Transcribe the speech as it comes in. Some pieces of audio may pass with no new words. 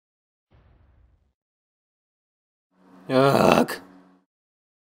Ugh.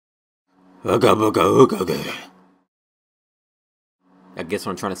 Ugga bugga ugga ugga. I guess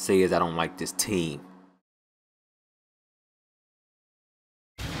what I'm trying to say is I don't like this team.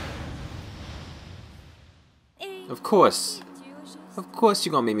 Of course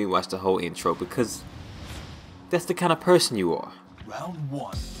you're gonna make me watch the whole intro because that's the kind of person you are. Round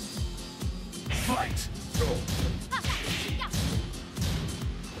one. Fight.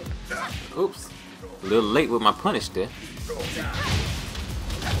 Oops. A little late with my punish there.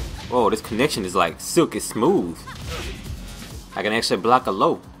 Whoa, this connection is like silky smooth. I can actually block a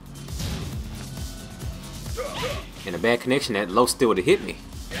low. In a bad connection, that low still would have hit me.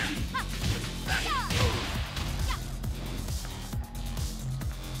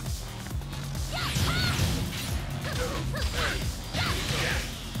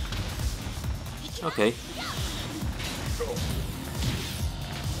 Okay.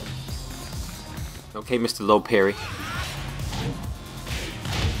 Okay, Mr. Low Parry.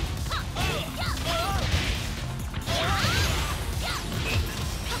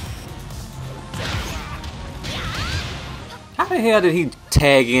 How the hell did he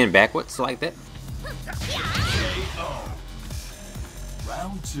tag in backwards like that?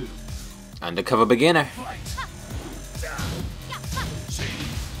 Round two. Undercover beginner.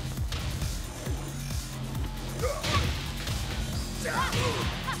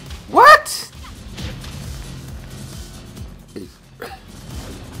 What?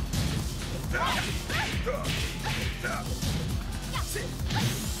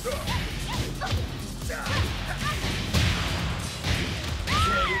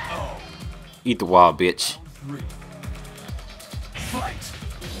 Eat the wall, bitch.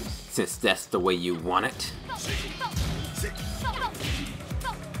 Since that's the way you want it.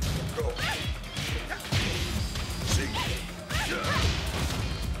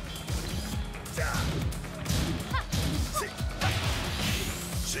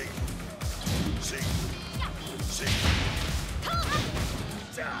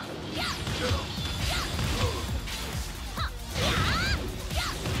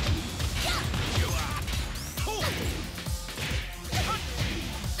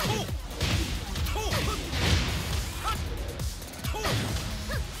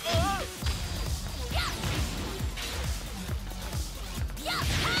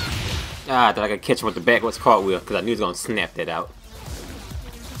 Ah, I thought I could catch him with the backwards cartwheel because I knew he was going to snap that out.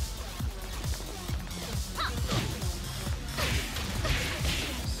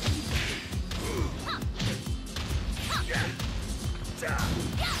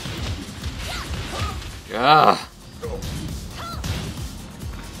 Ah.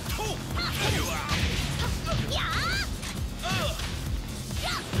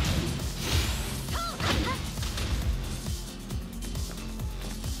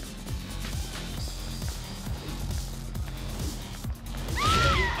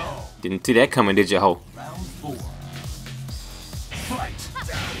 Didn't see that coming, did you, ho? Round four. Fight.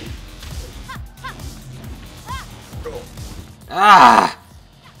 Ah!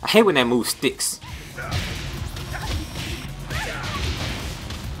 I hate when that move sticks.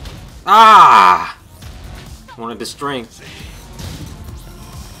 Ah! Wanted the string.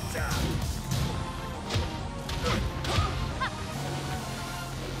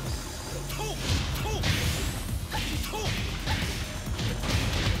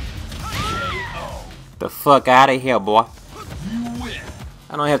 The fuck out of here, boy.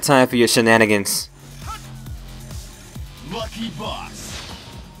 I don't have time for your shenanigans. Lucky boss.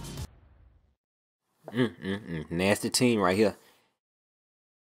 Nasty team right here.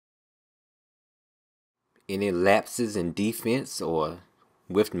 Any lapses in defense or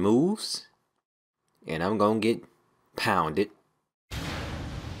whiffed moves, and I'm gonna get pounded.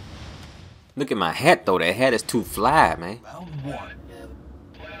 Look at my hat though. That hat is too fly, man. Round one.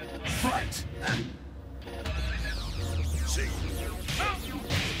 Fight.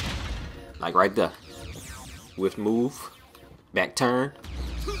 Like right there. Whiff move. Back turn.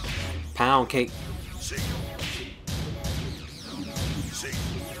 Pound cake.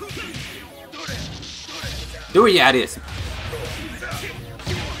 Do it, yeah, it is.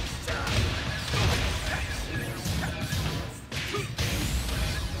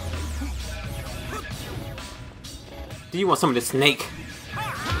 Do you want some of this snake?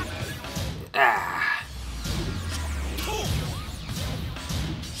 Ah.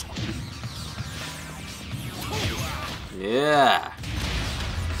 Yeah.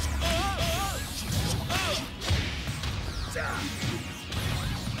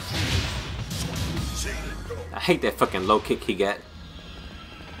 I hate that fucking low kick he got.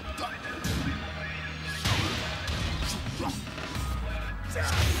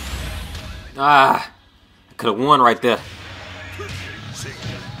 Ah. Could have won right there.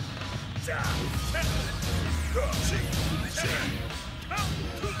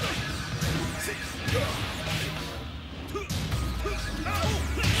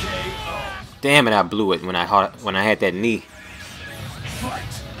 Damn it! I blew it when I had that knee.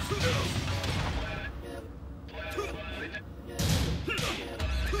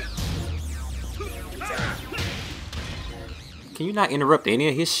 Can you not interrupt any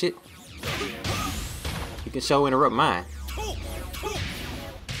of his shit? You can sure interrupt mine.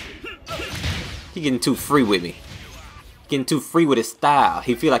 He getting too free with me. Getting too free with his style.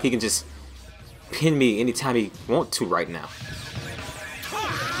 He feel like he can just pin me anytime he want to right now.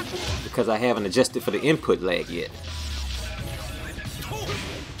 Because I haven't adjusted for the input lag yet.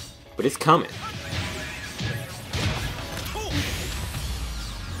 But it's coming.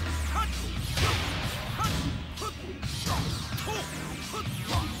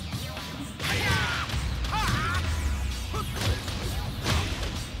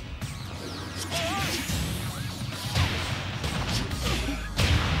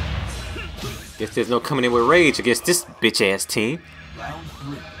 Guess there's no coming in with rage against this bitch ass team. Round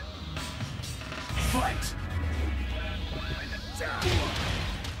 3. Fight.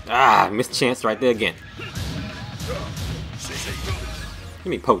 Ah, missed chance right there again. Let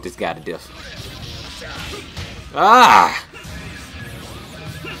me poke this guy to death. Ah!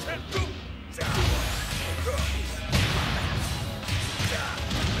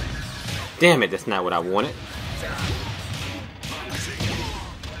 Damn it, that's not what I wanted.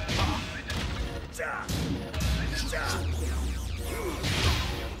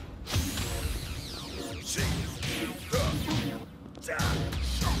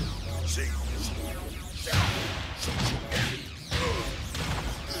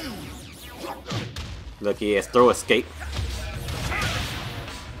 Lucky ass throw escape.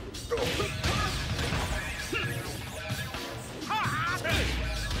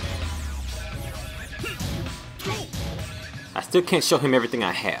 I still can't show him everything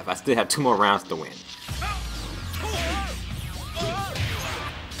I have. I still have 2 more rounds to win. See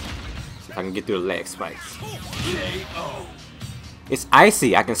if I can get through the leg spikes. It's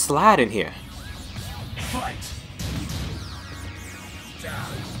icy. I can slide in here. Fight.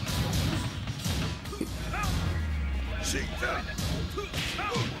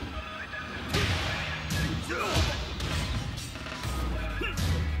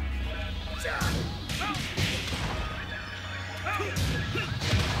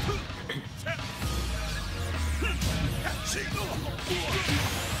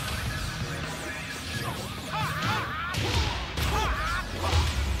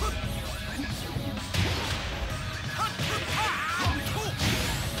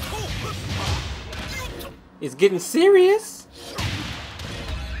 It's getting serious.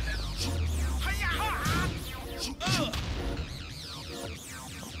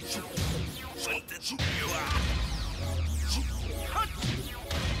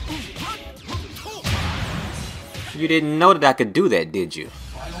 You didn't know that I could do that, did you?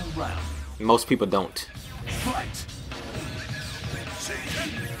 Final round. Most people don't. Fight.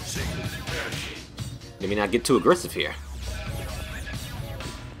 Let me not get too aggressive here.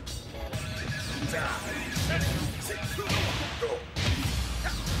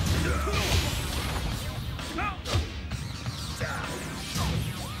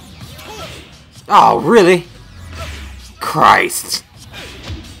 Oh, really? Christ.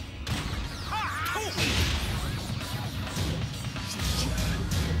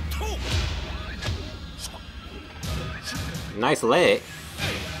 Nice leg.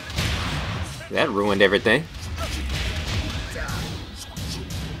 That ruined everything.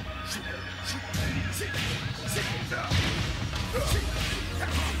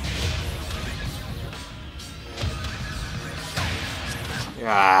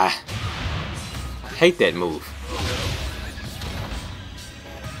 Ah, I hate that move.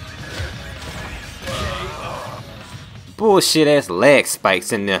 Bullshit ass leg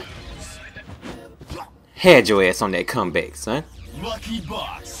spikes in there. Had your ass on that comeback, son. Lucky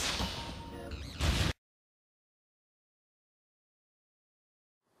box.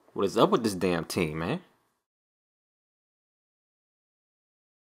 What is up with this damn team, man?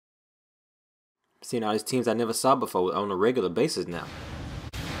 Seeing all these teams I never saw before on a regular basis now.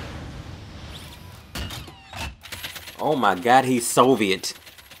 Oh my god, he's Soviet.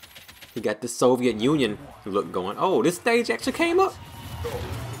 He got the Soviet Union look going. Oh, this stage actually came up?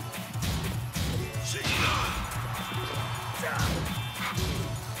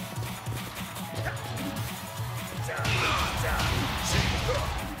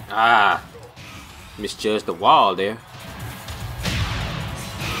 Ah, misjudged the wall there.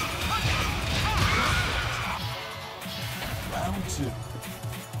 2.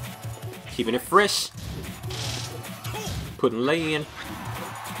 Keeping it fresh. Putting lay in.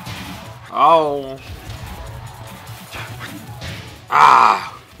 Oh.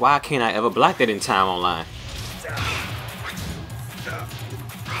 Ah. Why can't I ever block that in time online?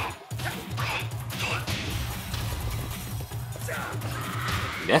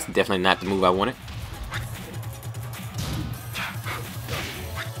 That's definitely not the move I wanted.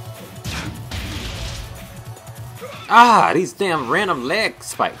 Ah, these damn random leg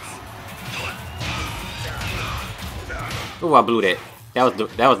spikes. Oh, I blew that.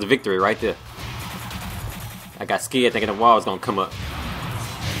 That was the victory right there. I got scared thinking the wall was gonna come up.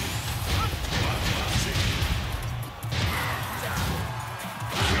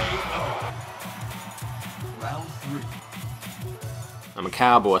 Round 3. I'm a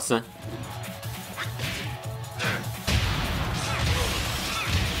cowboy, son.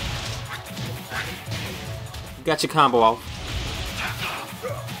 You got your combo off.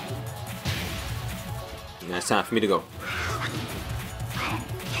 Now it's time for me to go.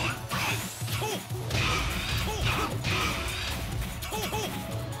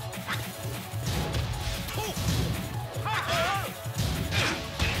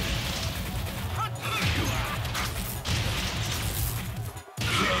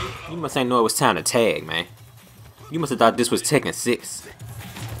 You must ain't know it was time to tag, man. You must have thought this was Tekken 6.